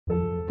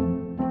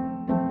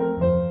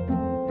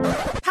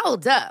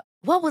Hold up.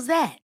 What was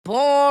that?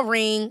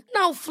 Boring.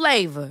 No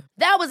flavor.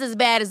 That was as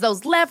bad as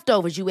those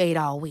leftovers you ate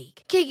all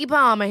week. Keke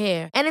Palmer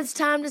here, and it's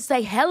time to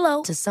say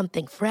hello to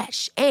something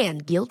fresh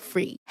and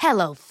guilt-free.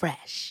 Hello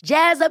Fresh.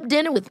 Jazz up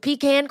dinner with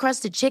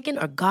pecan-crusted chicken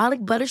or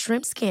garlic butter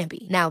shrimp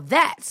scampi. Now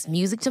that's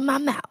music to my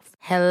mouth.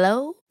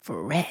 Hello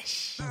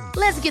Fresh.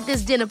 Let's get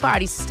this dinner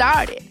party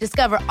started.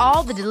 Discover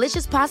all the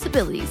delicious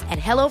possibilities at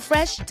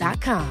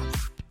hellofresh.com.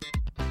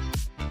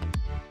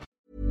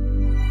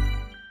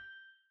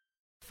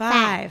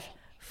 5,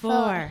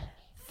 4,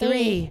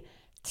 3,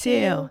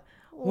 2,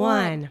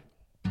 1.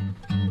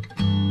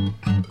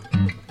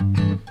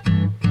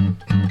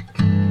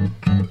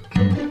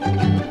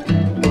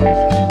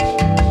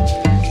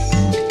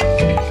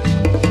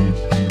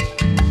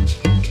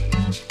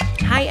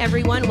 Hi,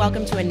 everyone.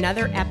 Welcome to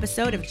another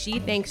episode of Gee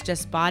Thanks,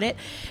 Just Bought It.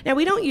 Now,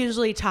 we don't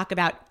usually talk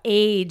about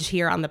age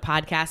here on the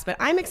podcast, but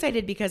I'm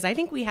excited because I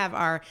think we have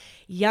our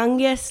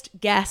youngest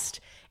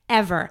guest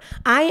ever.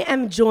 I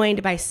am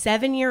joined by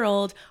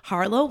 7-year-old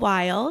Harlow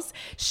Wiles.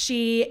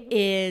 She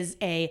is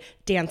a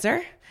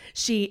dancer.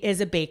 She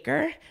is a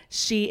baker.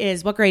 She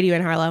is, what grade are you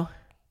in, Harlow?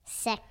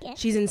 Second.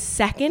 She's in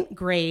 2nd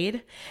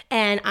grade,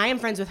 and I am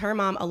friends with her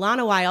mom,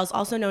 Alana Wiles,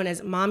 also known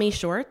as Mommy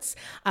Shorts,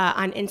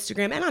 on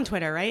Instagram and on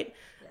Twitter, right?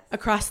 Yes.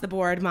 Across the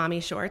board, Mommy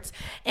Shorts.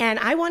 And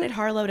I wanted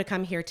Harlow to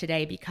come here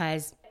today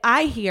because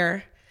I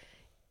hear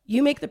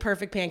you make the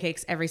perfect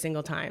pancakes every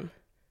single time.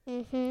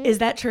 Mm-hmm. Is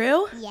that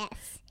true?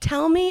 Yes.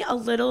 Tell me a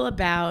little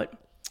about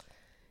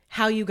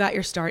how you got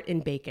your start in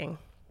baking.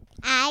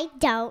 I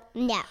don't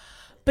know.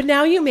 But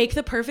now you make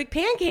the perfect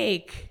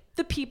pancake.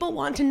 The people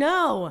want to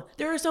know.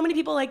 There are so many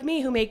people like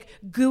me who make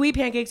gooey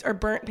pancakes or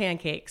burnt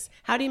pancakes.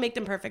 How do you make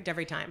them perfect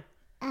every time?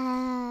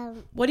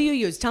 What do you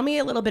use? Tell me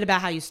a little bit about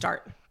how you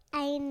start.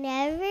 I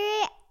never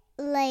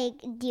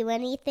do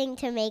anything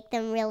to make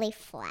them really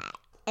flat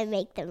and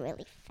make them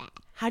really fat.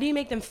 How do you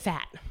make them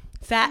fat?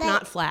 Fat,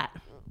 not flat.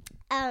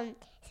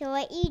 So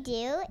what you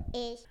do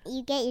is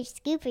you get your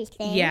scooper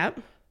thing. Yep.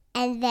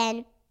 And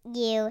then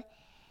you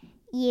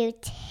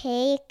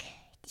take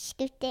the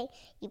scoop thing,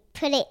 you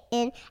put it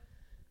in,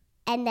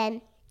 and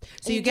then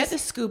So you get the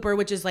scooper,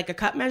 which is like a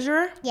cup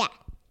measurer? Yeah.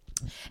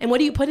 And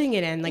what are you putting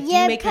it in? Like, do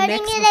You're you make the mix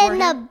putting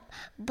beforehand? it in the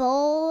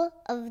bowl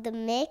of the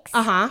mix.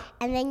 Uh-huh.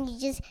 And then you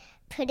just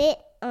put it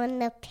on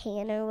the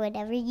pan or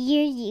whatever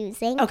you're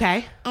using.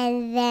 Okay.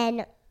 And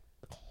then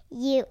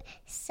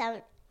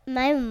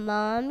my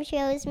mom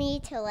shows me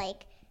to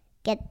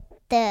get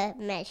the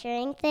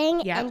measuring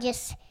thing and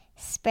just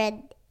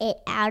spread it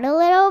out a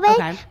little bit.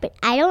 Okay. But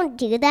I don't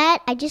do that.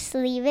 I just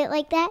leave it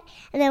like that.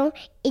 And then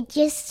it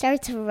just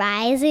starts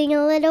rising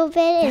a little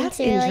bit. That's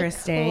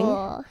interesting.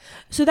 Cool.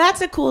 So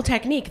that's a cool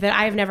technique that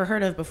I've never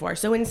heard of before.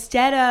 So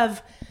instead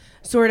of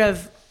sort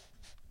of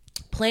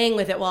playing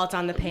with it while it's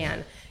on the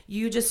pan,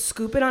 you just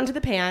scoop it onto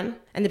the pan,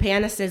 and the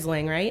pan is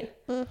sizzling, right?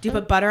 Mm-hmm. Do you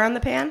put butter on the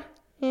pan?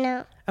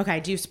 No. Okay.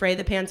 Do you spray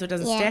the pan so it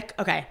doesn't stick?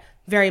 Okay.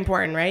 Very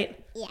important, right?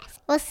 Yes.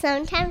 Well,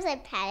 sometimes I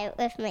pat it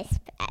with my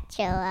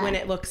spatula. When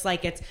it looks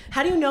like it's...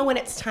 How do you know when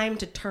it's time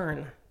to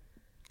turn?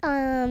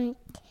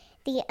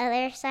 The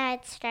other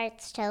side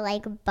starts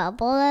to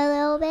bubble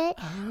a little bit.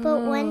 Oh.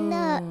 But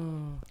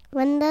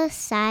when the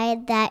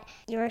side that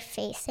you're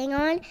facing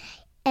on,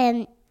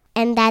 and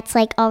that's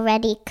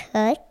already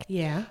cooked.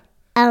 Yeah.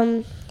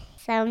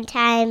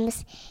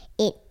 Sometimes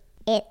it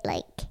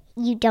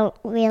you don't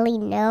really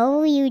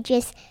know. You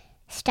just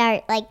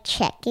start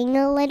checking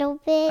a little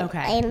bit.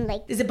 Okay.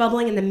 And is it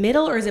bubbling in the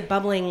middle, or is it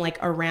bubbling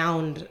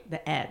around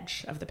the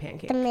edge of the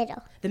pancake? The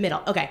middle. The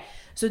middle. Okay.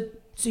 So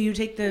you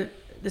take the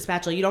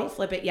spatula. You don't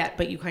flip it yet,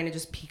 but you kind of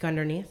just peek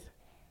underneath.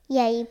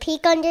 Yeah, you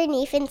peek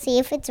underneath and see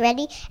if it's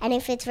ready, and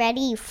if it's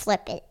ready, you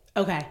flip it.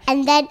 Okay.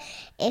 And then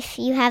if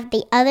you have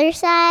the other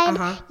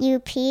side, you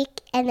peek,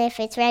 and if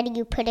it's ready,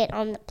 you put it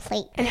on the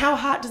plate. And how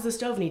hot does the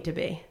stove need to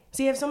be?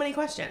 So you have so many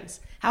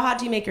questions. How hot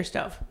do you make your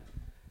stove?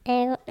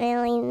 I don't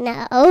really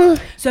know.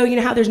 So you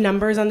know how there's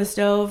numbers on the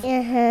stove?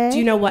 Uh-huh. Do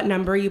you know what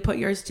number you put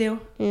yours to?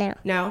 No.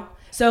 No?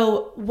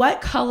 So what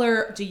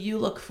color do you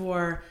look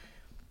for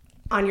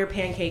on your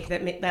pancake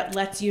that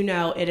lets you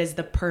know it is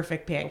the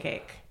perfect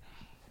pancake?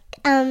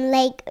 A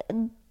light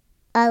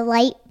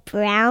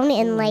brown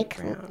and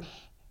brown.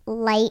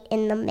 Light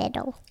in the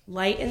middle.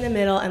 Light in the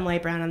middle and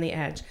light brown on the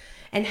edge.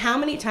 And how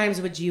many times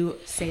would you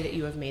say that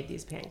you have made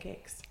these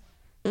pancakes?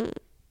 10.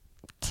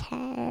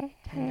 10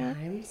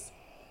 times?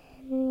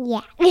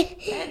 Yeah.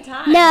 10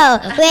 times? No,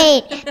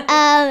 wait.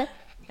 I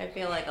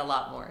feel like a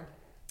lot more.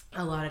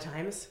 A lot of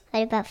times?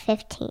 What about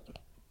 15?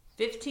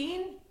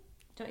 15?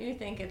 Don't you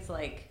think it's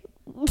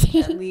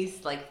at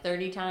least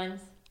 30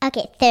 times?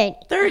 Okay, 30.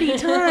 30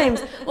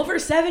 times. Well, for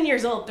 7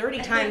 years old,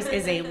 30 times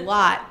is a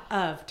lot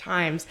of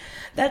times.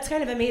 That's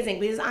kind of amazing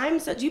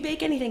because do you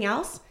bake anything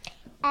else?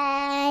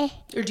 Or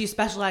do you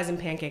specialize in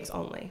pancakes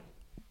only?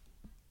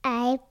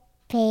 I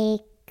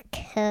bake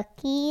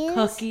cookies.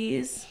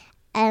 Cookies.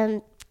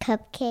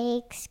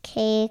 Cupcakes,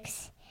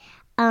 cakes.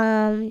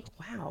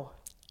 Wow.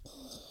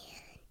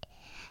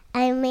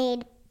 I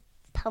made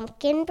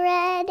pumpkin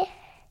bread.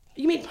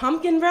 You made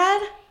pumpkin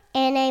bread?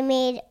 and I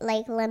made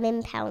like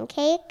lemon pound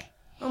cake,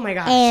 Oh my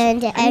gosh.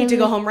 And I need to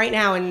go home right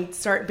now and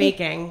start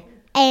baking.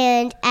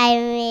 and I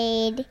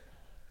made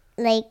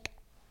like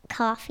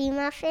coffee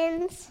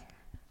muffins.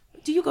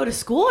 Do you go to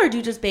school or do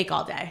you just bake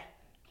all day?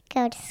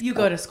 Go to school. You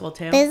go to school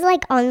too. This is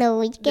like on the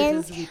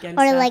weekends This is weekend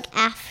or stuff. like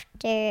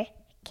after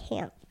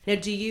camp. Now,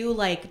 do you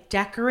like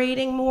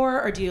decorating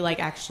more or do you like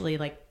actually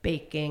like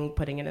baking,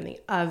 putting it in the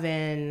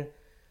oven?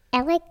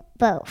 I like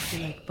both.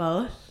 You like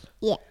both?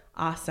 Yeah.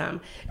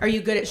 Awesome. Are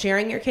you good at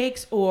sharing your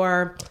cakes,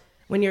 or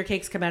when your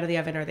cakes come out of the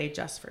oven, are they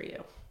just for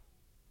you?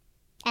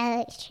 I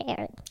like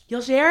sharing.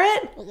 You'll share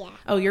it? Yeah.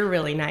 Oh, you're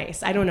really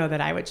nice. I don't know that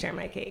I would share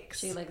my cakes.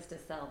 She likes to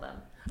sell them.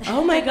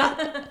 Oh my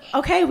God.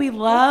 Okay, we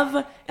love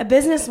a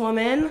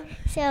businesswoman.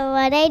 So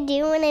what I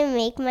do when I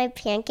make my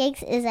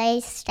pancakes is I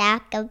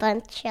stack a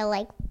bunch of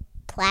like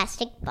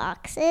plastic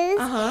boxes,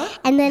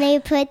 and then I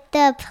put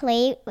the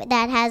plate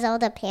that has all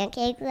the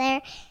pancakes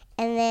there,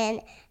 and then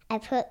I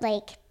put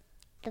like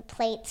the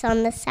plates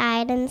on the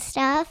side and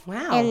stuff.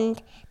 Wow.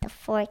 And the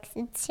forks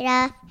and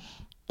stuff,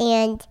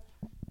 and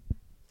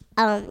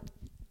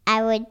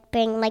I would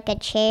bring like a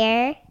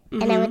chair,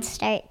 and I would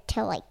start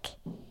to like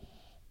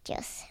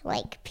just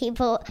like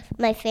people,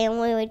 my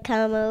family would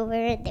come over,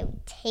 and they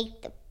would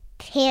take the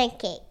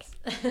pancakes.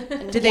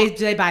 Do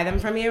they buy them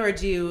from you, or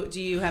do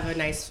you have a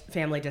nice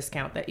family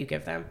discount that you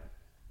give them?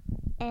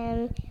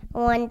 And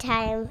one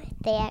time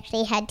they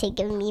actually had to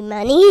give me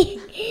money.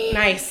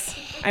 Nice.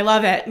 I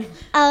love it.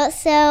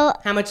 So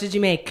How much did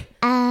you make?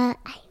 I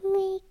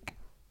make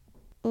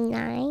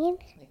 9.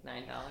 Like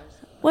 $9.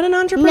 What an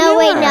entrepreneur.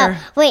 No,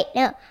 wait,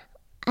 no.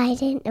 I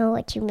didn't know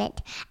what you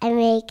meant. I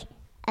make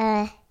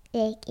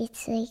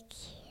it's like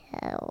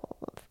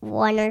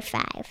 1 or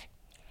 5.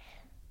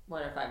 $1 or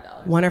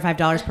 $5. $1 or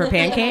 $5 per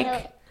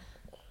pancake?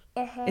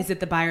 Is it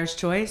the buyer's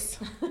choice?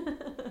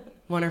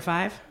 1 or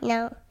 5?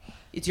 No.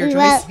 It's your choice?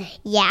 Well,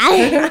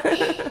 yeah.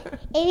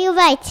 If you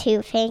buy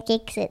 2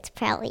 pancakes, it's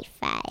probably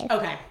 5.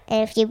 Okay.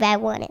 And if you buy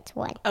 1, it's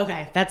 1.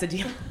 Okay, that's a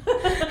deal.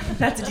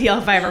 That's a deal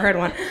if I ever heard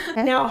one.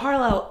 Now,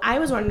 Harlow, I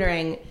was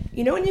wondering,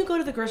 you know when you go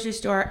to the grocery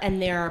store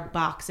and there are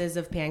boxes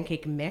of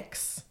pancake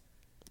mix?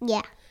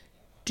 Yeah.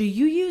 Do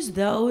you use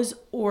those,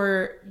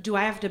 or do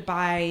I have to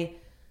buy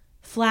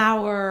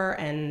flour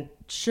and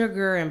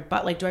sugar and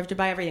like do I have to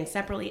buy everything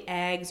separately,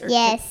 eggs or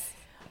Yes.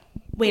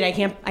 Wait, I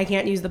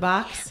can't use the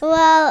box?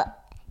 Well,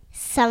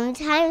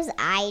 sometimes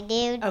I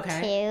do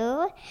Okay.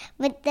 too,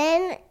 but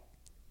then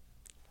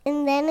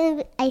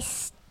I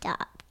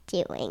stopped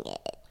doing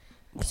it.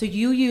 So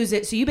you use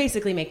it, so you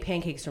basically make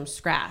pancakes from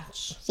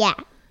scratch. Yeah.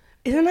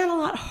 Isn't that a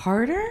lot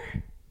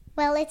harder?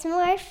 Well, it's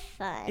more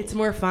fun. It's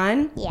more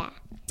fun? Yeah.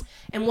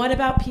 And what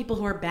about people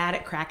who are bad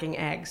at cracking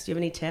eggs? Do you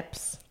have any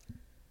tips?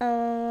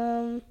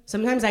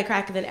 Sometimes I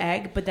crack an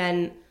egg, but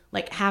then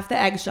like half the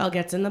eggshell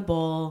gets in the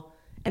bowl,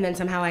 and then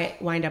somehow I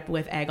wind up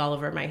with egg all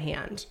over my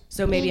hand.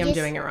 So maybe You I'm just-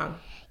 doing it wrong.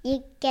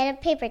 You get a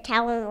paper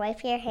towel and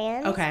wipe your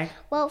hands. Okay.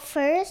 Well,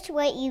 first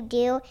what you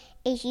do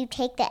is you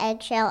take the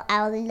eggshell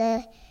out of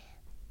the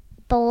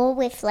bowl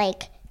with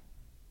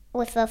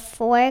a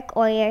fork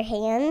or your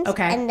hands.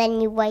 Okay. And then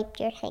you wipe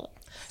your hands.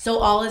 So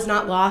all is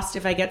not lost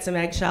if I get some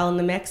eggshell in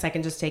the mix. I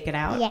can just take it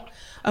out? Yeah.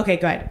 Okay,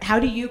 good. How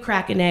do you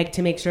crack an egg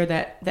to make sure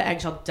that the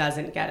eggshell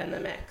doesn't get in the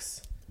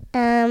mix?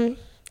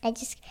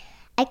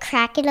 I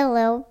crack it a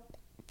little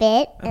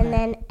bit, and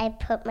then I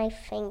put my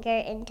finger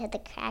into the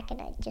crack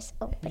and I just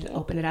open it.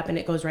 Open it up and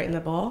it goes right in the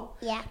bowl?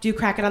 Yeah. Do you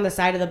crack it on the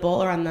side of the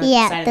bowl or on the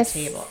Yeah, side the of the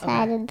table?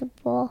 side Okay. of the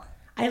bowl.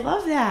 I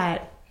love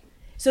that.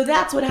 So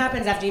that's what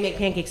happens after you make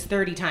pancakes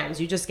 30 times.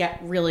 You just get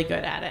really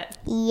good at it.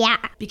 Yeah.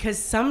 Because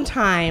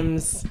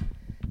sometimes,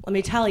 let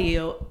me tell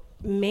you,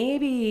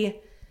 maybe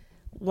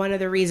one of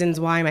the reasons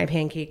why my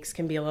pancakes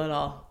can be a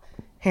little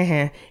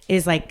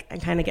is like I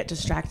kind of get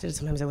distracted.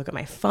 Sometimes I look at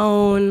my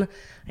phone,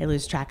 I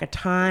lose track of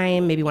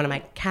time. Maybe one of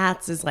my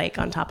cats is like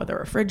on top of the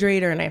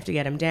refrigerator and I have to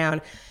get him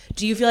down.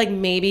 Do you feel like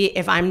maybe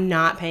if I'm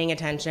not paying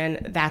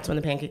attention, that's when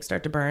the pancakes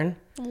start to burn?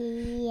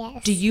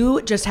 Yes. Do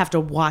you just have to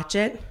watch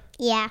it?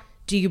 Yeah.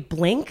 Do you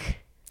blink?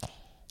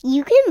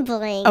 You can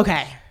blink.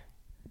 Okay,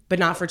 but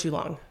not for too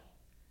long.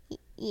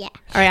 Yeah.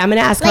 All right, I'm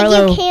going to ask Like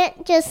Harlow. you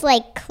can't just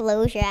like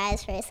close your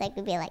eyes for a second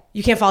and be like,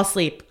 You can't fall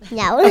asleep.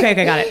 no. Okay,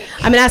 got it.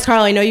 I'm going to ask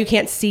Harlow. I know you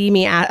can't see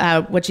me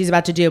at what she's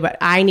about to do, but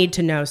I need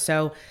to know.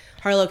 So,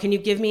 Harlow, can you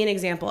give me an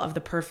example of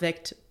the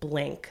perfect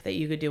blink that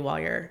you could do while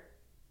you're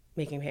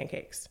making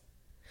pancakes?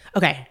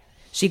 Okay.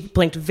 She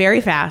blinked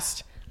very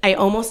fast. I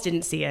almost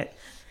didn't see it.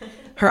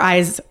 Her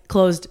eyes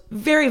closed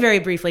very, very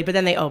briefly, but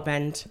then they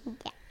opened.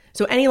 Yeah.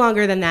 So any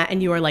longer than that,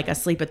 and you are like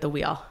asleep at the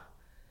wheel.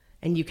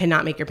 And you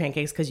cannot make your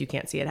pancakes because you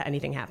can't see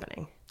anything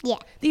happening. Yeah.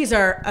 These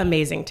are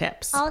amazing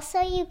tips. Also,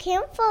 you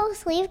can't fall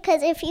asleep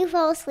because if you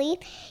fall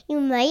asleep, you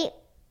might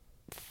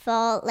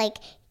fall, like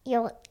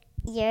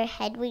your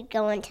head would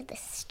go into the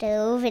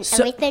stove and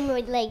everything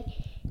would like,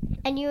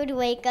 and you would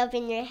wake up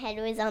and your head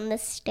was on the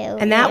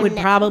stove. And that would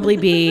probably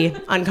be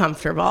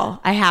uncomfortable.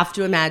 I have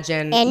to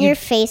imagine. And your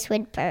face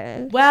would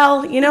burn.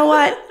 Well, you know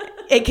what?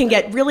 It can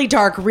get really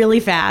dark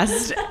really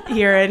fast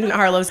here in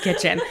Harlow's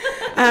kitchen.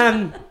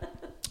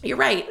 You're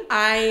right.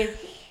 I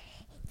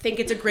think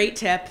it's a great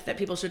tip that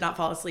people should not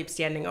fall asleep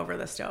standing over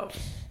the stove.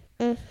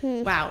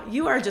 Mm-hmm. Wow,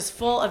 you are just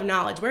full of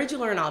knowledge. Where did you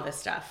learn all this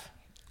stuff?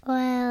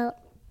 Well,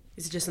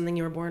 Is it just something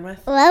you were born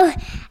with?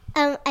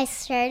 I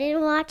started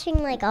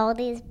watching like all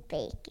these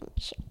baking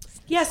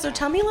shows. Yeah, so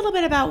tell me a little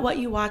bit about what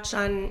you watch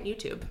on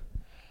YouTube.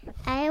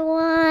 I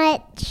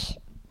watch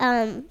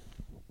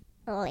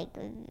like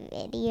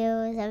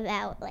videos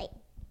about like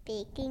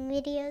baking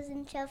videos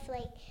and stuff.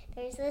 Like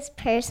there's this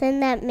person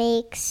that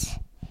makes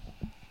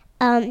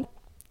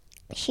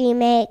she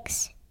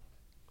makes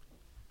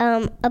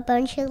a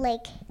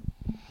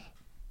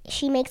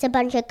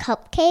bunch of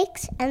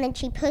cupcakes, and then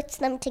she puts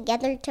them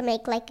together to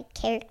make like a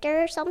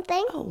character or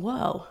something, Oh,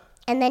 whoa.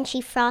 and then she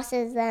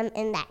frosted them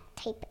in that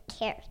type of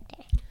character.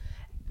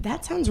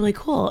 That sounds really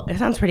cool. It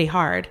sounds pretty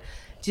hard.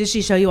 Does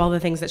she show you all the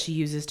things that she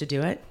uses to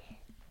do it?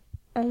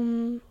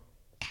 Kind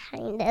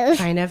of.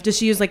 Kind of. Does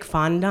she use like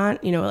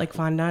fondant? You know what like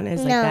fondant is?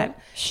 Like No, that?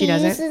 she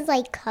doesn't? uses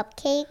like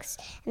cupcakes,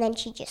 and then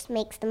she just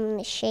makes them in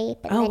the shape,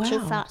 and Oh, then she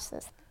wow. frosts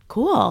them.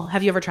 Cool.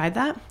 Have you ever tried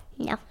that?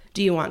 No.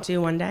 Do you want to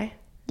one day?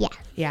 Yeah.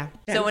 Yeah.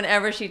 So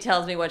whenever she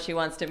tells me what she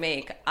wants to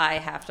make, I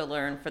have to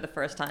learn for the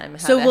first time how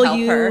So to will help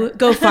you her.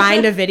 go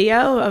find a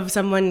video of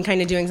someone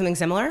kind of doing something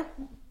similar?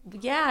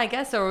 Yeah, I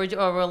guess, or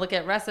we'll look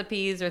at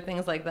recipes or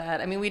things like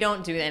that. I mean, we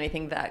don't do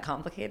anything that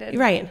complicated,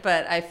 Right.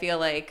 But I feel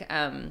like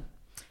I'm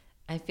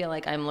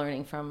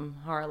learning from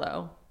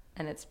Harlow,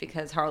 and it's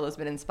because Harlow's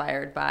been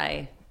inspired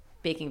by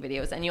baking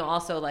videos. And you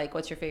also like,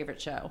 what's your favorite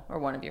show or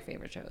one of your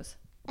favorite shows?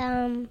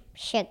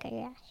 Sugar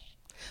Rush.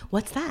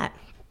 What's that?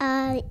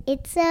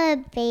 It's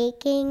a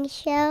baking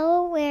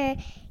show where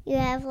you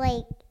have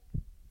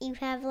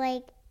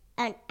like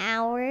an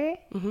hour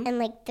and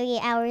like 3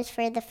 hours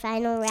for the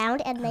final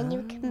round, and then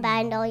you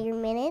combine all your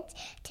minutes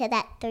to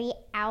that 3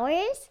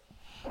 hours,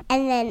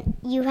 and then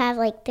you have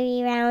like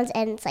 3 rounds,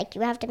 and it's like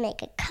you have to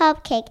make a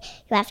cupcake,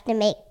 you have to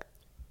make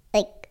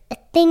like a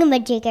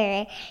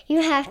thingamajigger,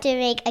 you have to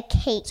make a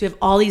cake. So you have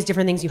all these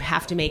different things you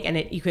have to make, and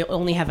you can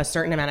only have a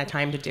certain amount of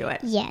time to do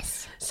it.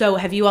 Yes. So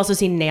have you also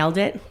seen Nailed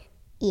It?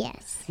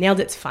 Yes. Nailed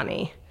It's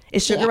funny.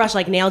 Is Sugar Yeah. Rush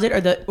like Nailed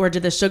It, or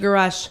did the Sugar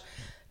Rush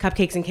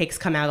cupcakes and cakes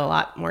come out a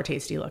lot more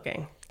tasty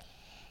looking?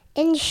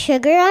 In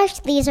Sugar Rush,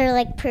 these are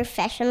like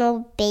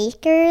professional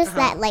bakers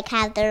that like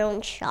have their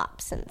own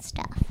shops and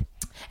stuff.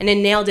 And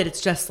in Nailed It,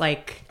 it's just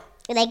like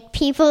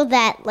People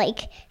that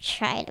like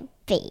try to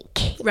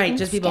bake. right,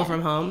 just people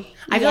from home.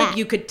 I feel Yeah. like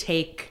you could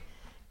take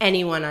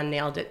anyone on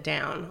Nailed It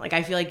down. Like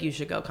I feel like you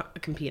should go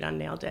compete on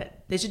Nailed It.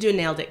 They should do a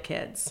Nailed It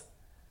Kids.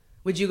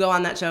 Would you go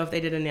on that show if they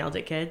did a Nailed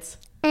It Kids?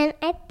 And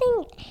I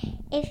think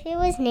if it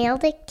was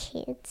Nailed It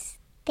Kids,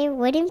 there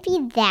wouldn't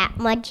be that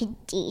much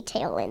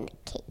detail in the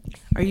cakes.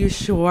 Are you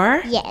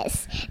sure?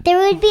 Yes. There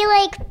would be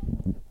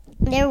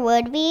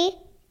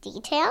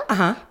detail,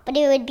 but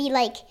it would be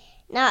like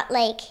not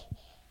like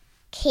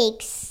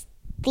cakes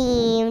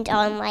themed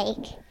on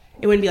like,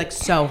 It wouldn't be like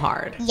so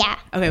hard. yeah.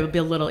 Okay, it would be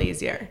a little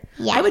easier.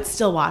 Yeah. I would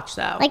still watch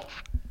though. Like,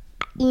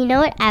 you know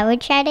what I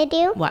would try to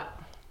do? What?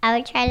 I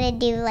would try to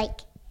do like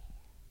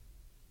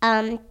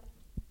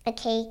a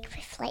cake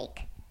with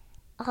like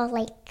all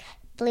like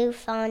blue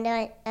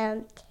fondant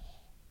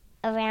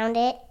around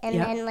it, and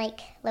Yep. then like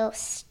little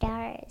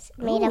stars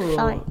made of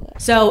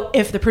fondant. So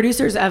if the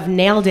producers of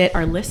Nailed It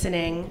are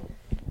listening,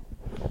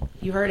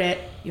 you heard it.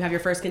 You have your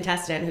first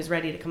contestant who's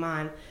ready to come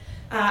on.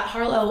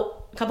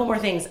 Harlow, a couple more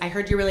things. I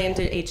heard you're really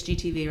into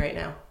HGTV right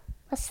now.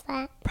 What's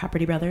that?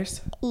 Property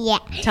Brothers. Yeah.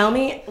 Tell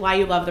me why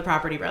you love the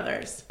Property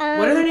Brothers.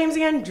 What are their names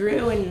again?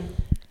 Drew and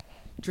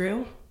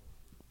Drew?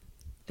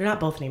 They're not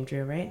both named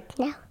Drew, right?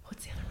 No.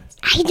 What's the other one's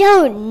name? I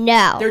don't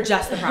know. They're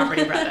just the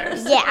Property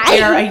Brothers. Yeah.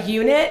 They are a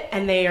unit,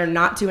 and they are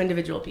not two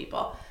individual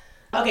people.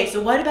 Okay,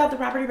 so what about the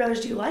Property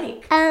Brothers do you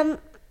like?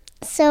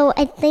 So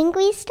I think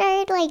we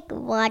started like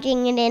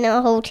watching it in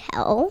a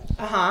hotel,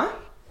 Uh-huh.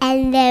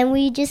 and then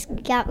we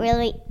just got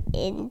really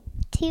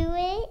into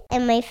it.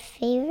 And my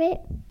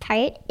favorite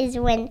part is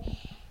when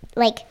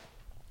like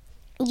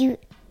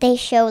they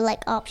show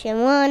like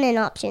option 1 and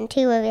option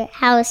 2 of your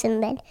house,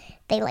 and then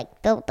they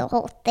like build the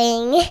whole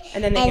thing.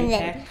 And then they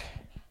can pick.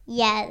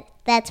 Yeah,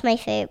 that's my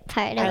favorite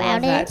part I about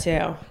love that it.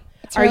 too.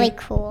 It's really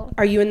cool.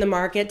 Are you in the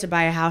market to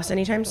buy a house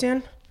anytime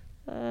soon?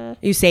 Are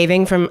you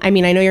saving from, I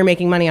mean, I know you're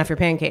making money off your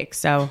pancakes,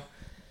 so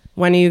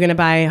when are you going to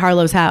buy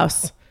Harlow's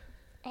house?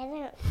 I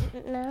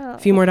don't know. A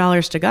few more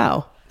dollars to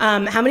go. How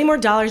many more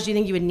dollars do you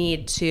think you would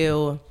need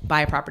to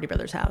buy a Property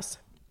Brothers house?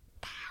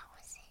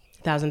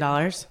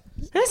 $1,000.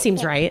 That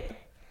seems right.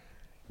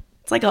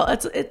 It's like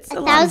it's a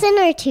lot. 1,000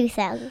 or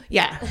 2,000?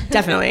 Yeah,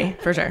 definitely,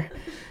 for sure.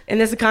 In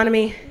this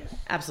economy,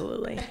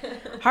 absolutely.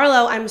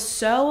 Harlow, I'm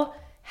so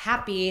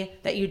happy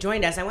that you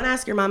joined us. I want to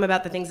ask your mom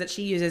about the things that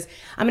she uses.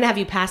 I'm going to have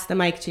you pass the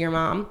mic to your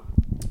mom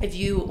if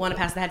you want to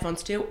pass the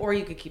headphones too, or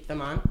you could keep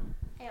them on.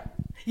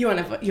 You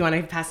want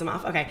to pass them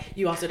off? Okay.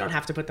 You also don't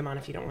have to put them on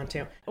if you don't want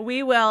to.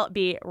 We will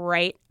be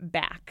right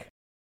back.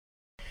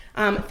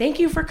 Thank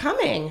you for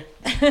coming.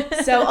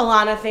 So,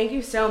 Alana, thank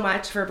you so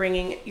much for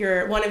bringing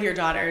one of your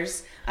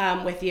daughters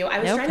with you. I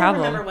was trying to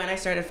remember when I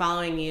started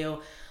following you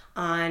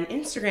on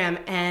Instagram,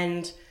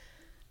 and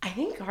I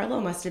think Harlow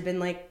must have been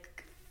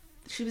like,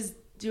 she was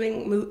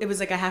doing, it was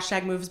like a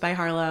hashtag moves by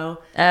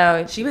Harlow.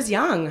 Oh, She was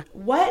young.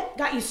 What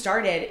got you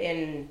started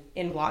in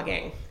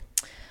blogging?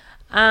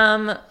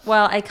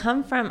 well, I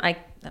come from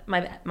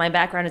my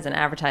background is in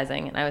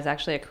advertising, and I was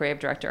actually a creative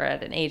director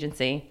at an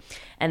agency,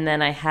 and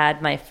then I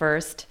had my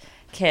first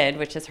kid,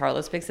 which is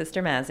Harlow's big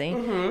sister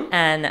Mazzy,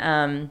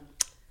 and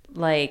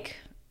like,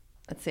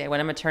 let's see, I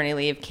went on maternity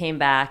leave, came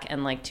back,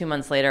 and like 2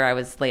 months later, I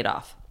was laid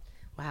off.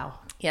 Wow.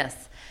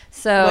 Yes.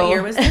 So What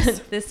year was this?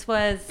 This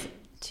was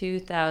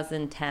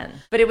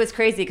 2010. But it was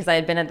crazy because I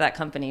had been at that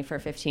company for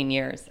 15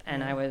 years,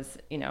 and I was,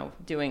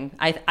 doing,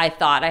 I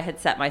thought I had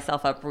set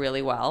myself up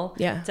really well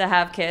to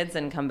have kids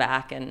and come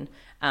back, and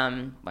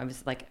I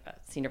was like a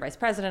senior vice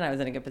president. I was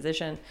in a good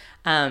position.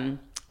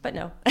 But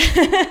no.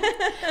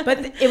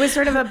 But it was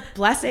sort of a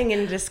blessing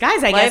in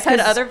disguise, I guess. Life had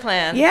other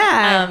plans.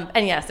 Yeah.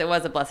 And yes, it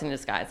was a blessing in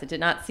disguise. It did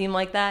not seem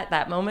like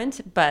that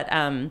moment, but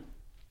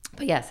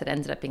yes, it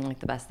ended up being like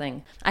the best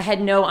thing. I had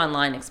no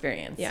online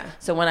experience. Yeah.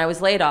 So when I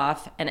was laid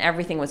off and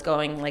everything was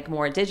going like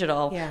more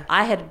digital,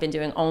 I had been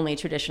doing only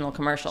traditional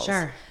commercials.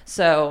 Sure.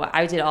 So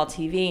I did all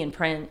TV and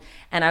print,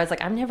 and I was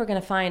like, I'm never going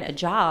to find a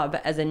job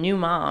as a new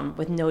mom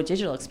with no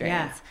digital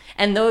experience.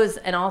 Yeah.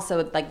 And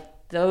also like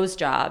those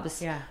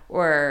jobs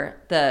were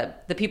the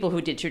people who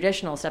did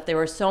traditional stuff. They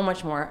were so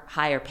much more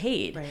higher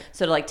paid. Right.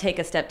 So to like take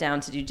a step down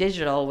to do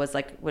digital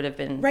would have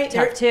been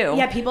tough too.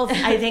 Yeah, people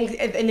I think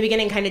in the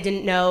beginning kind of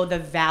didn't know the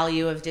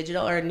value of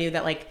digital, or knew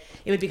that like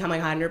it would become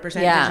like 100%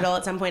 digital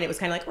at some point. It was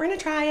kind of like, we're gonna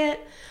try it,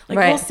 like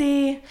we'll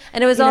see.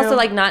 And it was also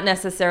like not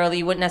necessarily,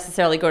 you wouldn't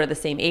necessarily go to the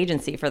same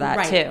agency for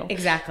that too.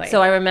 Exactly.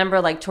 So I remember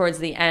like towards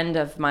the end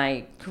of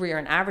my career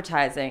in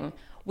advertising,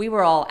 we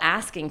were all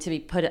asking to be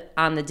put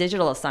on the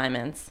digital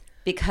assignments,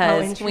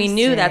 because we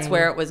knew that's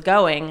where it was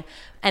going,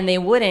 and they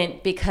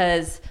wouldn't,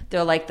 because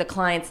they're like, the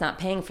client's not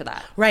paying for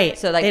that. Right.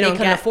 So like they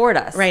couldn't afford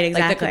us. Right,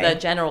 exactly. Like the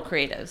general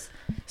creatives.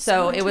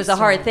 So it was a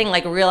hard thing,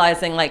 like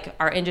realizing like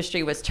our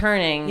industry was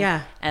turning.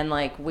 Yeah. And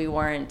like we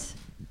weren't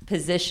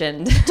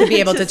positioned to be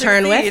able to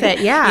turn with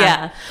it.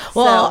 Yeah.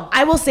 Well,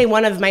 I will say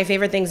one of my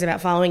favorite things about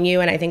following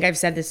you, and I think I've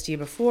said this to you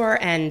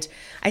before, and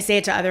I say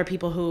it to other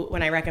people who,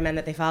 when I recommend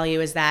that they follow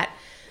you, is that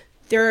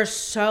there are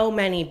so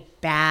many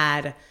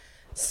bad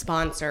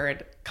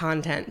sponsored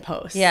content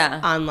posts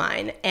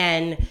online,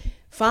 and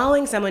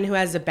following someone who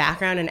has a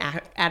background in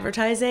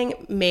advertising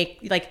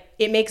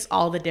it makes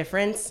all the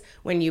difference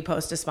when you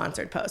post a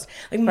sponsored post.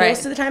 Like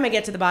most of the time I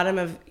get to the bottom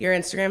of your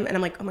Instagram and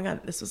I'm like, oh my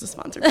God, this was a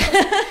sponsored post.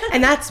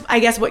 And that's, I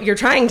guess, what you're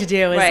trying to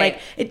do is like,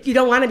 you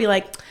don't want to be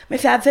like my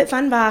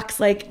FabFitFun box,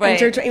 like, like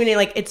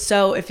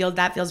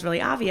that feels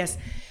really obvious.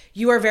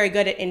 You are very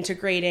good at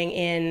integrating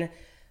in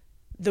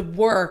the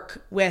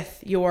work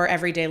with your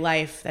everyday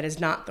life that is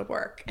not the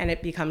work, and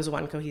it becomes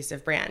one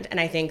cohesive brand. And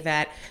I think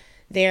that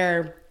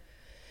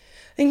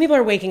people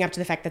are waking up to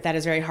the fact that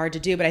is very hard to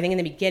do. But I think in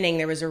the beginning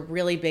there was a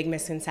really big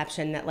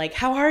misconception that like,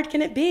 how hard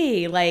can it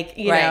be? Like,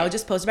 you know,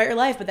 just post about your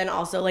life, but then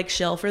also like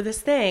shill for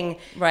this thing.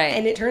 Right.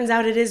 And it turns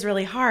out it is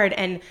really hard.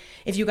 And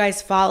if you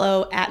guys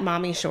follow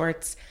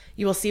 @MommyShorts,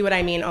 you will see what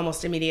I mean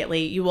almost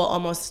immediately. You will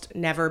almost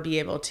never be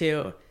able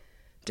to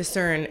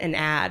discern an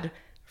ad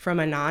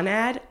from a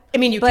non-ad. I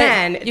mean, you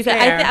can.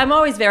 I'm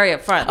always very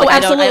upfront. Like,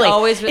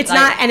 absolutely.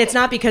 It's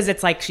not because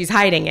it's like she's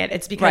hiding it.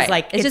 It's because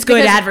it's just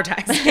good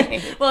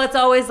advertising. Well, it's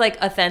always like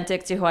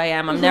authentic to who I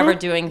am. I'm never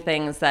doing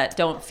things that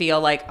don't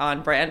feel like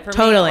on brand for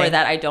me, or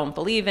that I don't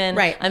believe in.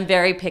 Right. I'm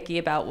very picky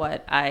about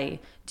what I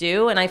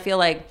do, and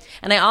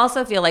I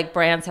also feel like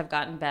brands have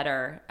gotten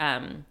better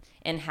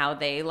in how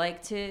they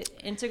like to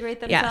integrate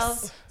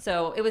themselves. Yes.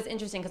 So it was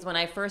interesting because when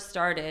I first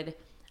started,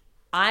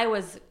 I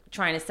was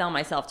trying to sell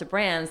myself to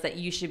brands that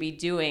you should be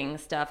doing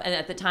stuff. And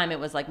at the time it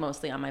was like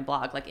mostly on my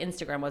blog, like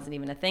Instagram wasn't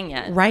even a thing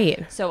yet.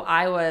 Right. So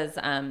I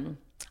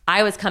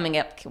was coming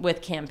up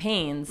with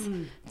campaigns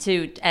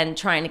and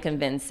trying to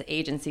convince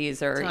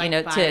agencies or,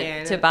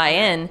 to buy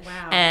in.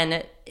 Wow.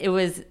 And it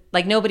was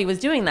like, nobody was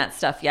doing that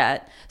stuff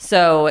yet.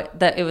 So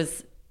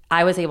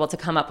I was able to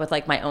come up with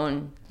like my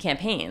own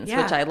campaigns,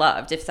 which I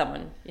loved if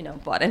someone,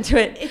 bought into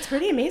it. It's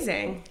pretty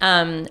amazing.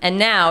 And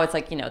now it's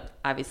like,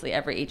 obviously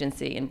every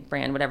agency and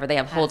brand, whatever, they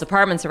have whole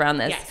departments around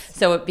this. Yes.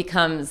 So it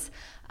becomes,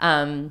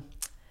 I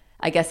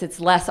guess it's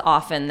less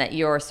often that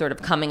you're sort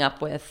of coming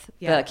up with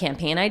the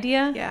campaign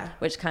idea,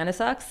 which kind of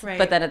sucks. Right.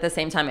 But then at the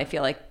same time, I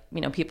feel like,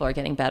 people are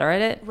getting better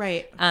at it.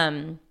 Right.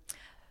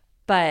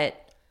 But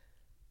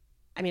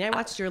I mean, I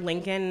watched your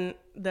Lincoln,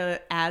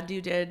 the ad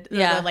you did,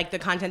 the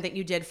content that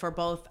you did for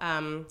both.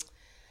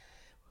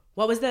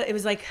 What was it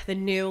was like the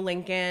new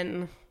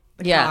Lincoln,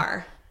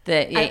 car.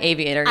 The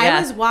Aviator, I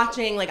was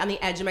watching, like, on the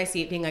edge of my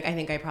seat, being like, I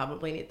think I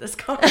probably need this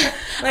car. Like,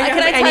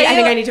 I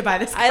think I need to buy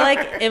this car. I,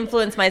 like,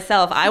 influence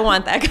myself. I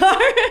want that car.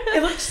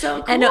 It looks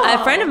so cool. And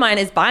a friend of mine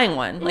is buying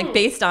one, like,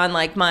 based on,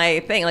 like,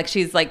 my thing. Like,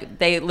 she's like,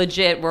 they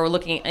legit were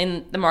looking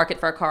in the market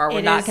for a car.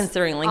 We're not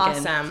considering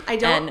Lincoln. Awesome. I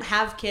don't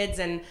have kids,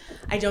 and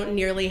I don't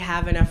nearly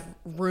have enough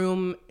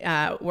room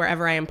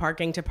wherever I am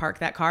parking to park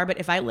that car. But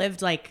if I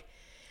lived, like,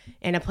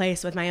 in a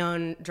place with my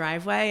own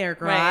driveway or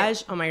garage.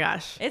 Right. Oh my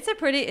gosh. It's a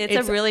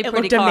really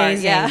pretty car.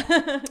 Amazing.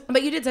 Yeah.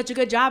 But you did such a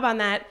good job on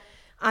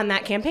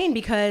that campaign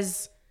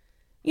because,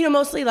 you know,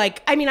 mostly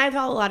like, I mean, I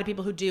follow a lot of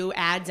people who do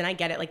ads and I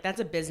get it. Like that's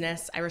a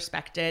business. I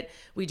respect it.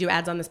 We do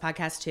ads on this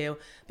podcast too.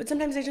 But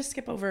sometimes I just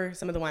skip over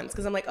some of the ones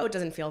because I'm like, oh, it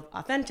doesn't feel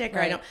authentic or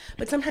I don't.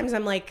 But sometimes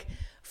I'm like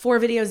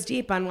 4 videos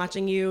deep on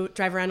watching you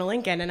drive around a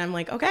Lincoln and I'm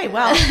like, okay,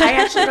 well,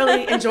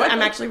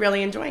 I'm actually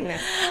really enjoying this.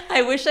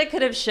 I wish I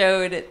could have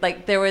showed,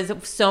 like there was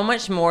so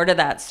much more to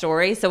that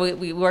story. So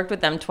we worked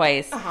with them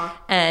twice.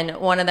 And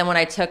one of them, when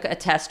I took a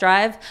test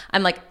drive,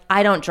 I'm like,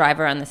 I don't drive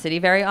around the city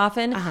very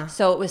often.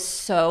 So it was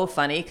so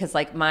funny because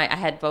like I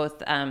had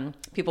both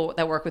people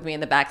that work with me in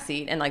the back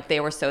seat and like they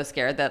were so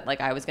scared that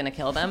like I was going to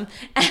kill them.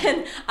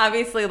 And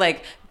obviously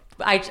like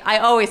I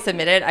always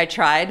submitted, I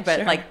tried,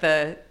 but like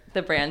the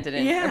brand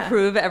didn't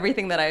approve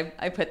everything that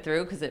I put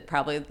through because it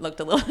probably looked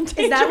a little dangerous.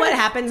 Is that what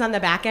happens on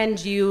the back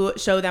end? You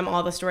show them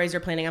all the stories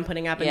you're planning on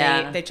putting up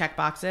and they check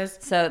boxes?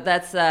 So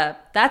that's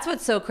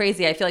what's so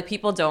crazy. I feel like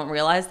people don't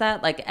realize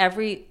that. Like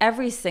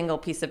every single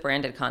piece of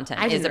branded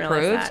content is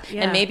approved.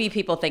 And maybe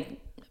people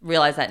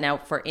realize that now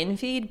for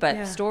in-feed,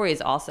 but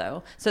stories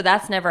also. So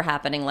that's never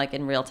happening like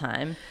in real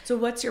time. So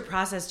what's your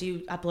process? Do you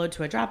upload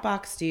to a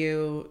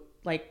Dropbox?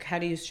 How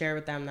do you share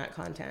with them that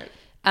content?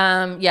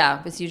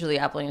 It's usually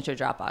uploading to a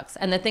Dropbox.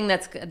 And the thing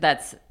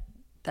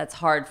that's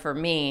hard for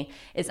me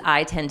is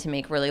I tend to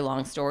make really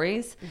long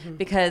stories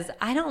because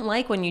I don't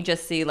like when you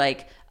just see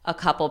like a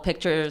couple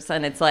pictures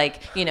and it's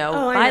like, you know,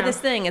 buy this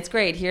thing, it's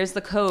great, here's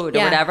the code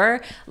or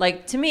whatever.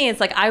 Like to me, it's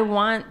like I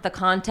want the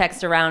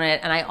context around it,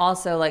 and I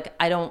also like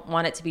I don't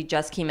want it to be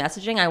just key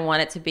messaging. I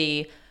want it to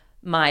be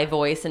my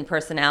voice and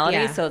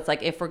personality. So it's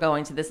like if we're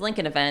going to this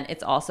Lincoln event,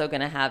 it's also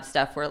going to have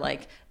stuff where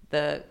like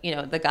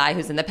the guy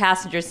who's in the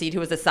passenger seat who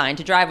was assigned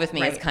to drive with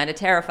me is kind of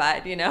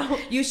terrified, you know?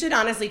 You should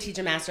honestly teach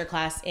a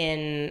masterclass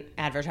in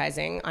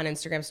advertising on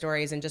Instagram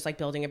stories and just like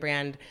building a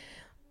brand,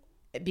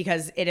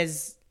 because it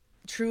is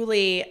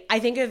truly, I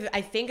think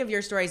of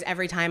your stories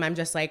every time. I'm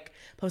just like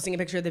posting a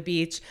picture of the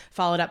beach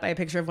followed up by a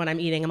picture of what I'm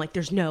eating. I'm like,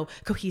 there's no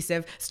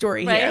cohesive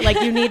story here. Like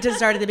you need to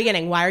start at the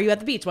beginning. Why are you at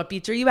the beach? What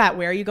beach are you at?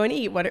 Where are you going to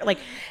eat?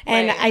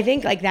 I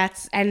think like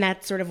that's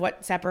sort of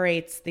what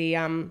separates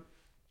the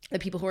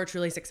people who are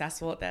truly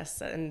successful at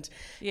this and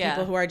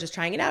people who are just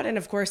trying it out. And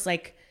of course,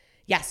 like,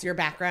 yes, your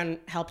background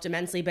helped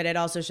immensely, but it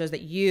also shows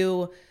that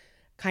you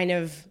kind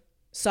of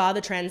saw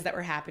the trends that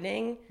were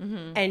happening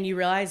and you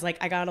realized like,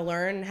 I got to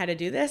learn how to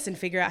do this and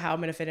figure out how I'm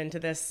going to fit into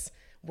this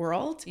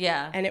world.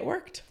 Yeah. And it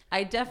worked.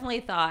 I definitely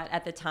thought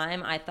at the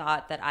time, I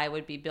thought that I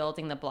would be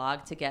building the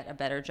blog to get a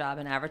better job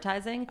in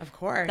advertising. Of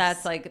course.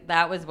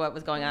 That was what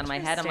was going on in my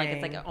head. I'm like,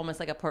 it's like almost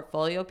like a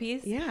portfolio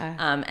piece. Yeah.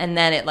 And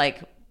then it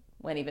like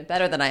went even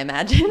better than I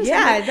imagined.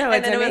 Yeah, no,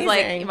 and then amazing. It was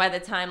like by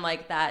the time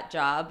like that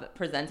job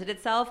presented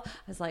itself, I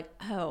was like,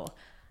 oh,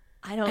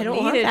 I don't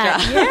need a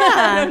job. Yeah.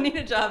 I don't need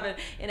a job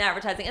in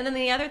advertising. And then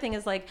the other thing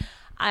is like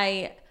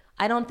I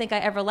don't think I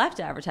ever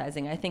left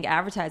advertising. I think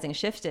advertising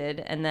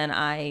shifted, and then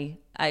I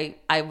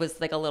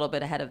was like a little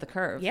bit ahead of the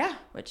curve. Yeah,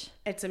 which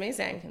it's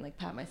amazing. I can like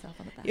pat myself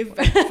on the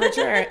back for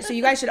sure. So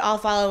you guys should all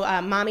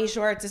follow Mommy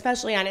Shorts,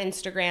 especially on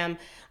Instagram,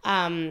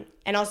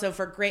 and also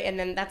for great. And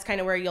then that's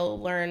kind of where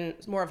you'll learn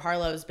more of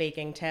Harlow's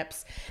baking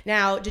tips.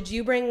 Now, did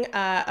you bring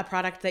a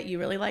product that you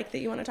really like that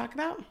you want to talk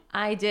about?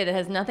 I did. It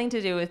has nothing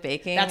to do with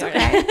baking. That's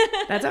okay.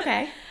 That's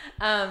okay.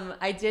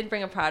 I did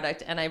bring a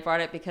product, and I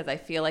brought it because I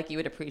feel like you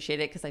would appreciate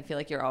it, because I feel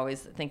like you're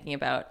always thinking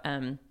about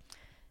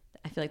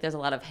I feel like there's a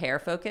lot of hair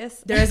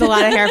focus. There is a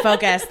lot of hair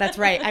focus. That's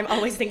right. I'm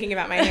always thinking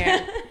about my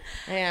hair.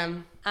 I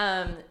am.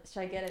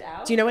 Should I get it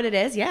out? Do you know what it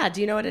is? Yeah.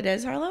 Do you know what it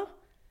is, Harlow?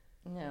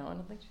 No, I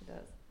don't think she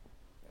does.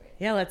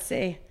 Yeah, let's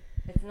see.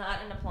 It's not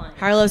an appliance.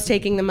 Harlow's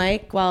taking the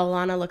mic while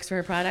Lana looks for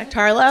her product.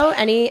 Harlow,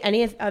 any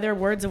other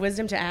words of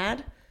wisdom to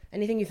add?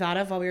 Anything you thought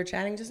of while we were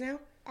chatting just now?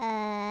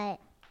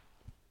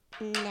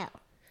 No.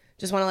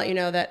 Just want to let you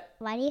know that.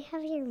 Why do you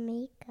have your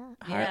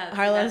makeup?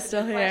 Harlow's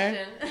still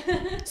here.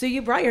 So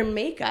you brought your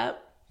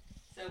makeup.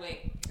 So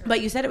wait.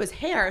 But you said it was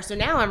hair, so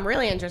now I'm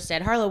really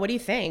interested. Harlow, what do you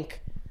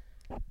think?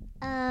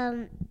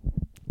 I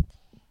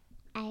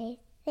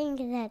think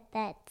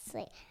that's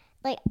like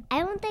I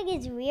don't think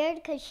it's weird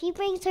because she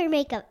brings her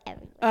makeup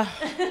everywhere.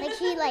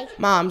 Like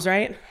she moms,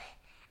 right?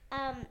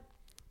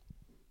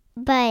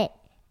 But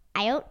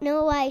I don't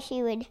know why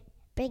she would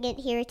bring it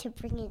here to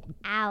bring it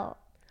out.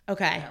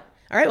 Okay.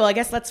 All right. Well, I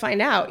guess let's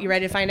find out. You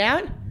ready to find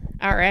out?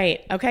 All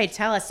right. Okay.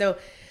 Tell us.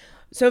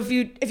 So if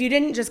you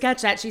didn't just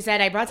catch that, she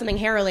said I brought something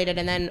hair related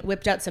and then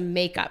whipped out some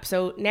makeup.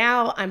 So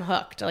now I'm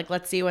hooked. Like,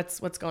 let's see what's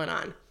going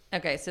on.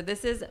 Okay. So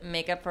this is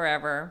Makeup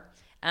Forever.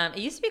 It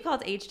used to be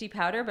called HD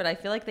Powder, but I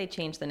feel like they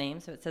changed the name,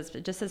 so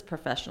it just says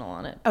professional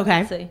on it. Okay.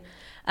 Let's see.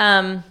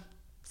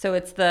 So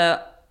it's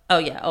the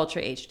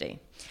Ultra HD.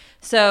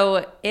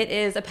 So it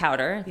is a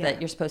powder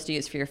that you're supposed to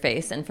use for your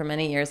face, and for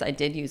many years I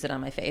did use it on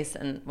my face,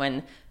 and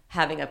when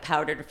having a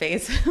powdered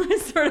face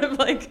was sort of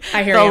like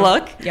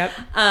look. Yep.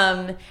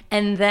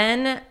 And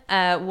then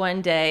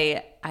one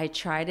day I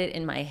tried it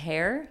in my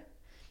hair,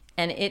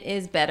 and it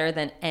is better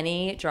than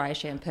any dry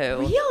shampoo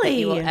really? that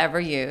you will ever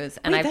use.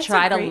 And I've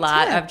tried a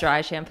lot of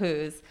dry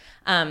shampoos.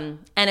 And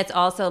it's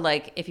also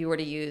like if you were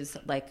to use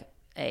like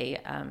a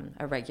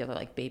regular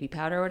like baby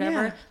powder or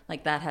whatever,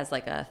 like that has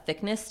like a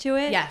thickness to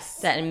it. Yes.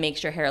 That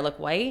makes your hair look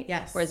white.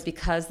 Yes. Whereas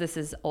because this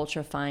is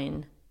ultra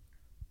fine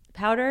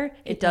powder,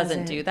 it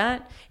doesn't do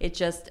that.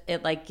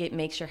 It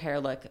makes your hair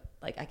look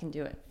like I can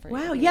do it for you.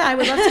 Wow. Yeah. I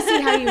would love to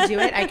see how you do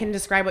it. I can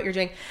describe what you're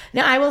doing.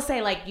 Now I will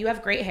say, like, you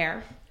have great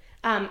hair.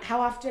 How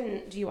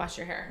often do you wash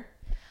your hair?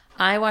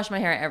 I wash my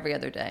hair every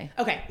other day.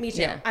 Okay, me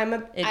too. Yeah.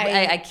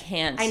 I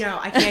can't. I know,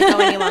 I can't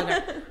go any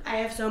longer. I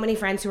have so many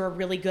friends who are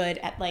really good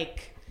at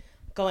like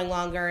going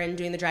longer and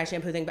doing the dry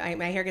shampoo thing, but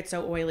my hair gets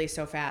so oily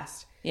so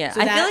fast. Yeah,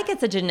 so I feel like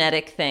it's a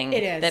genetic thing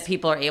that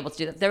people are able to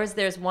do that.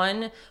 There's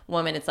one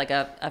woman, it's like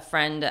a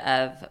friend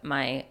of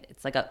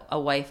it's like a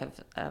wife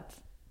of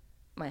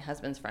my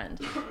husband's friend,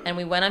 and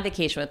we went on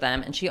vacation with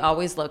them, and she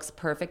always looks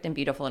perfect and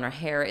beautiful, and her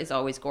hair is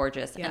always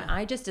gorgeous. Yeah. And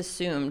I just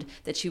assumed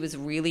that she was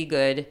really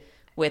good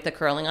with a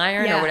curling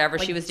iron or whatever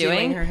like she was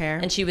doing her hair.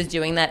 And she was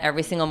doing that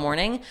every single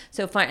morning.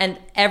 So fine. And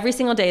every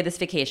single day of this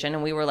vacation,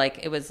 and we were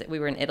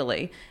in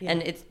Italy,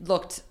 and it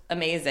looked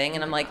amazing.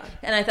 And I'm like,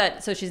 and I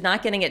thought, so she's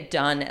not getting it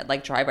done at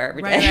like Drybar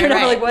every day.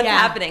 Right. Like what's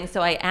happening?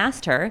 So I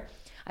asked her,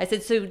 I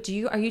said, so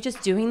are you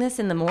just doing this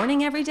in the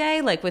morning every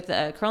day? Like with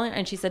a curling?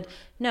 And she said,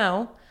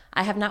 no,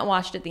 I have not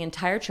washed it the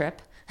entire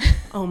trip.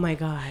 Oh my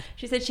God.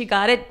 She said she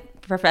got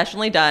it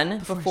professionally done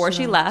before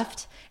she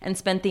left. And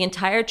spent the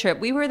entire trip.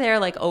 We were there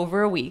like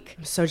over a week.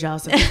 I'm so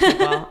jealous of these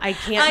people. I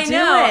can't do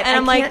it. And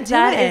I'm like,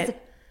 that is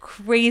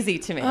crazy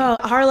to me. Oh,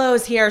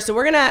 Harlow's here. So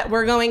we're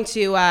going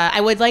to, I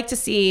would like to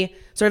see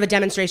sort of a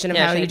demonstration of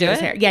how you do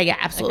his hair. Yeah,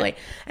 absolutely. Okay.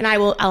 And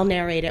I'll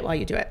narrate it while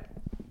you do it.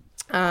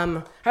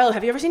 Harlow,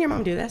 have you ever seen your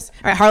mom do this?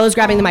 All right, Harlow's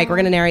grabbing the mic. We're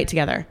going to narrate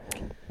together.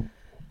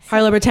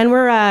 Harlow, pretend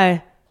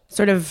we're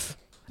sort of,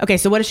 okay,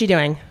 so what is she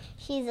doing?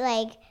 She's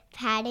like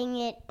patting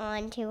it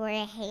onto her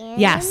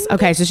hand. Yes.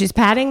 Okay. So she's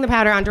patting the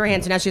powder onto her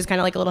hand. So now she has kind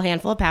of like a little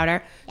handful of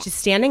powder. Yeah. She's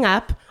standing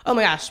up. Oh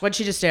my gosh. What'd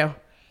she just do?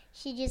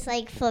 She just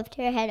like flipped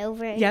her head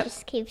over and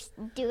just keeps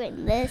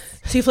doing this.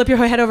 So you flip your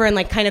head over and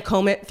like kind of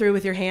comb it through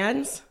with your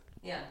hands?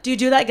 Yeah. Do you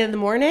do that in the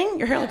morning?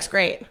 Your hair looks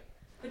great.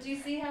 But do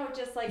you see how it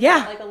just like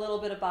got like a little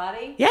bit of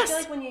body? Yes. I feel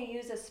like when you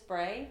use a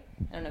spray,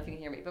 I don't know if you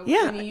can hear me, but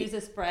when you use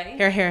a spray.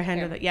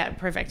 Yeah,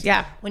 perfect.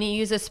 Yeah. When you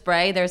use a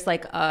spray, there's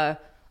like a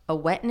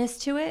wetness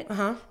to it.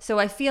 So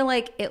I feel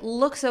like it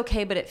looks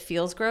okay, but it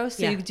feels gross.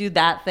 So you do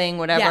that thing,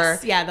 whatever.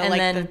 Yes, yeah,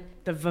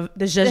 the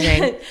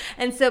zhuzhing.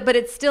 And so, but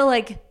it's still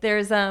like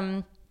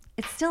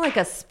it's still like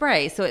a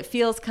spray. So it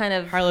feels kind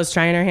of. Harlow's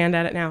trying her hand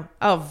at it now.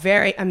 Oh,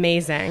 very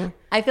amazing.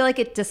 I feel like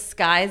it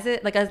disguises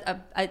it, like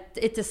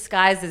it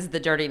disguises the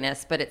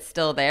dirtiness, but it's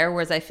still there.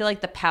 Whereas I feel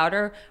like the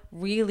powder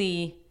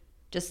really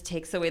just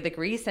takes away the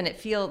grease, and it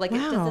feels like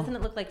doesn't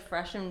it look like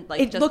fresh and like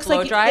it just looks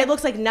blow dry? It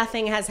looks like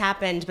nothing has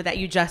happened, but that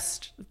you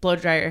just blow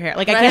dry your hair.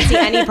 Like I can't see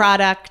any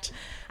product.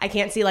 I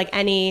can't see like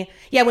any.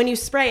 Yeah, when you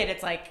spray it,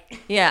 it's like.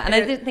 Yeah, and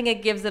I think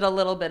it gives it a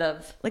little bit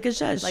of like a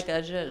zhuzh. Like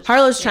a zhuzh.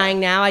 Harlow's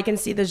trying now. I can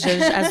see the zhuzh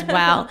as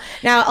well.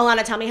 Now,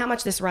 Alana, tell me how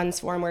much this runs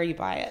for and where you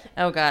buy it.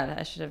 Oh God,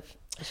 I should have.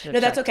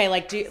 No, that's okay.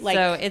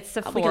 So it's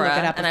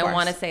Sephora, and I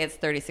want to say it's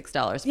 $36,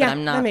 but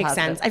I'm not. That makes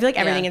positive. sense. I feel like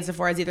everything in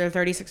Sephora is either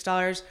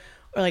 $36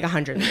 or like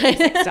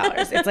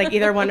 $136. It's like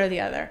either one or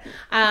the other.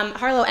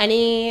 Harlow,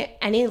 any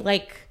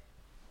like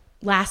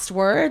last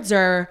words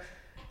or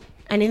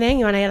anything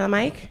you want to get on the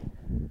mic?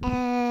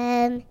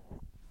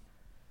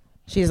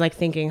 She's like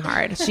thinking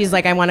hard. She's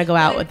like, I want to go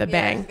out with a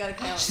bang.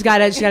 She's got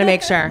to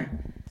make sure.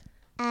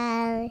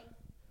 You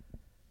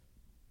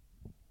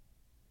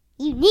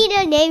need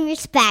to name your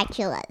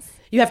spatulas.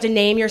 You have to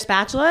name your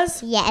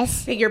spatulas?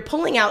 Yes. You're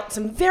pulling out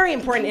some very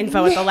important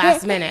info at the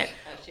last minute.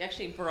 She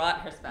actually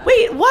brought her spatula.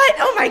 Wait, what?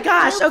 Oh my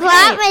gosh. You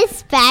brought my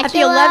spatula? At the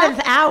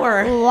 11th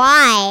hour.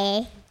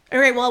 Why? All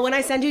right, well, when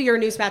I send you your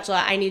new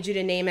spatula, I need you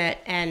to name it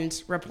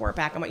and report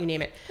back on what you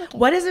name it. Okay.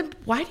 What is it?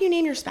 Why do you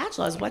name your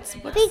spatulas? What's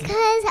Because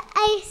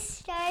I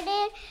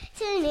started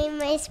to name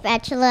my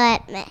spatula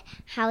at my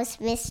house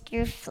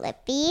Mr.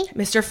 Flippy.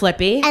 Mr.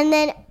 Flippy. And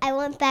then I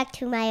went back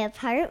to my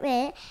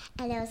apartment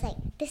and I was like,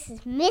 this is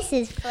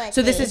Mrs. Flippy.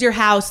 So this is your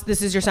house.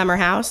 This is your summer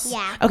house?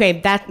 Yeah.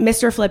 Okay, that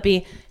Mr.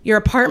 Flippy, your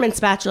apartment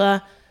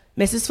spatula,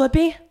 Mrs.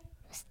 Flippy?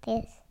 What's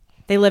this?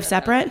 They live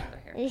separate?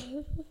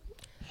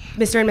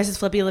 Mr. and Mrs.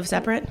 Flippy live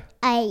separate?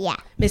 Yeah.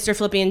 Mr.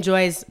 Flippy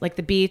enjoys like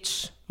the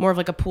beach, more of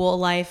like a pool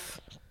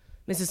life.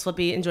 Mrs.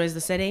 Flippy enjoys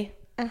the city?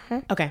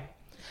 Uh-huh. Okay.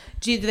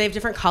 Do they have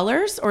different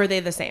colors or are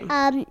they the same?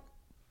 They're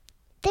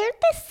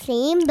the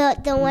same.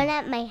 The one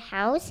at my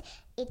house,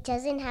 it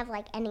doesn't have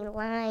like any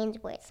lines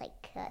where it's like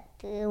cut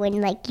through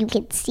and like you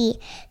can see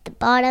the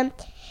bottom.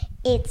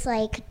 It's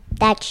like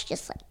that's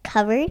just like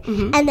covered.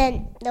 Mm-hmm. And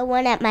then the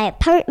one at my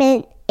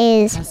apartment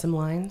has some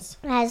lines.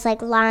 Has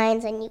like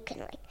lines and you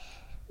can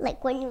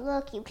like when you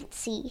look you can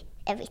see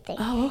everything.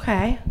 Oh,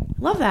 okay.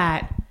 Love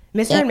that.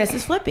 Mr. and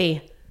Mrs.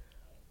 Flippy.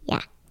 Yeah.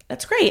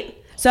 That's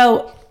great.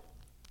 So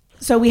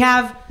we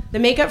have the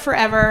Makeup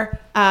Forever,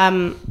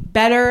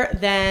 better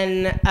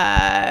than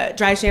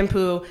dry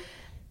shampoo.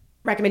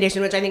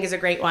 recommendation, which I think is a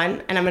great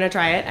one, and I'm going to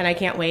try it, and I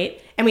can't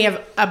wait. And we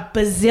have a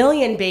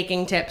bazillion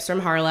baking tips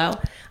from Harlow.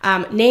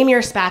 Name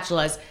your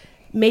spatulas.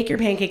 Make your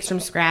pancakes from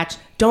scratch.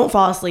 Don't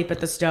fall asleep at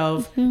the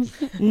stove.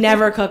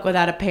 Never cook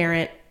without a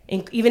parent.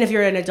 Even if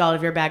you're an adult,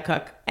 if you're a bad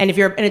cook. And if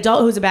you're an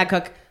adult who's a bad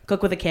cook,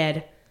 cook with a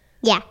kid.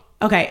 Yeah.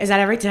 Okay, is that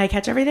everything? Did I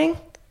catch everything?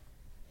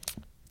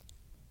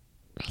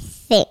 I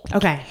think.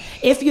 Okay.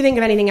 If you think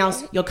of anything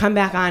else, you'll come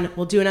back on.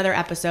 We'll do another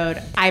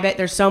episode. I bet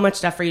there's so much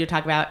stuff for you to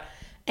talk about.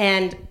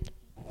 And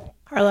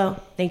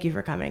Harlow, thank you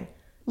for coming.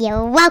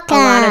 You're welcome.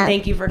 Alana,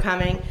 thank you for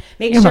coming.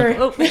 Make sure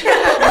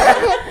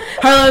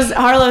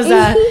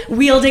Harlow's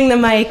wielding the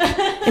mic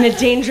in a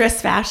dangerous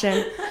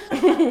fashion.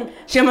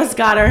 She almost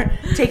got her,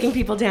 taking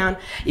people down.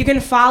 You can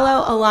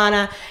follow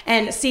Alana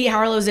and see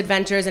Harlow's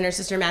adventures and her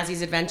sister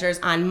Mazzie's adventures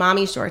on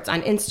Mommy Shorts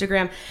on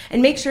Instagram.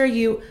 And make sure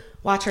you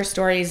watch her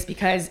stories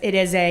because it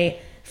is a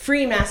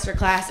free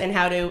masterclass in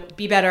how to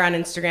be better on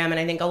Instagram. And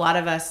I think a lot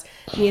of us,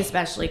 me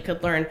especially,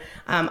 could learn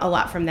a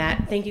lot from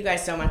that. Thank you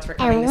guys so much for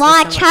coming. And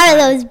watch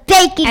Harlow's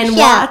baking show. And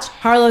watch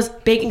Harlow's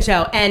baking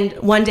show. And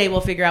one day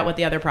we'll figure out what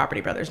the other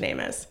Property Brothers name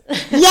is.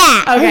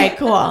 Yeah. Okay,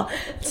 cool.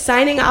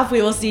 Signing off.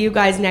 We will see you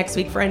guys next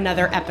week for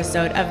another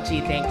episode of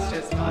Gee Thanks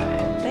Just Bought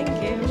It. Thank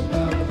you.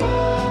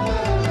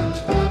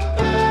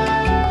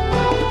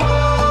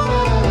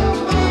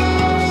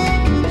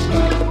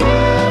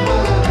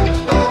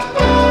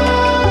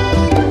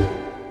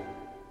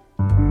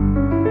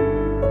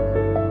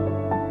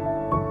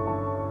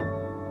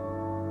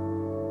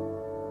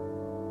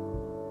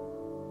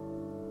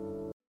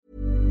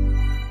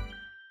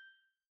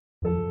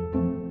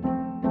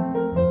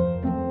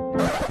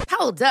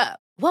 Hold up.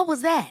 What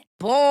was that?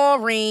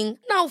 Boring.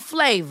 No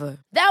flavor.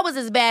 That was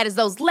as bad as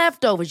those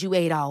leftovers you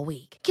ate all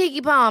week.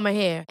 Keke Palmer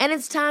here, and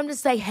it's time to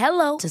say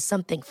hello to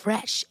something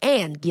fresh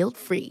and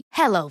guilt-free.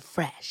 Hello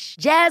Fresh.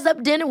 Jazz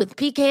up dinner with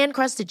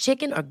pecan-crusted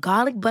chicken or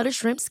garlic butter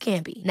shrimp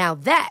scampi. Now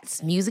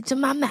that's music to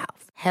my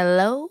mouth.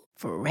 Hello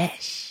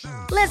Fresh.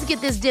 Let's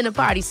get this dinner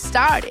party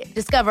started.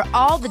 Discover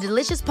all the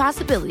delicious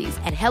possibilities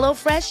at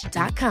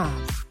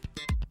HelloFresh.com.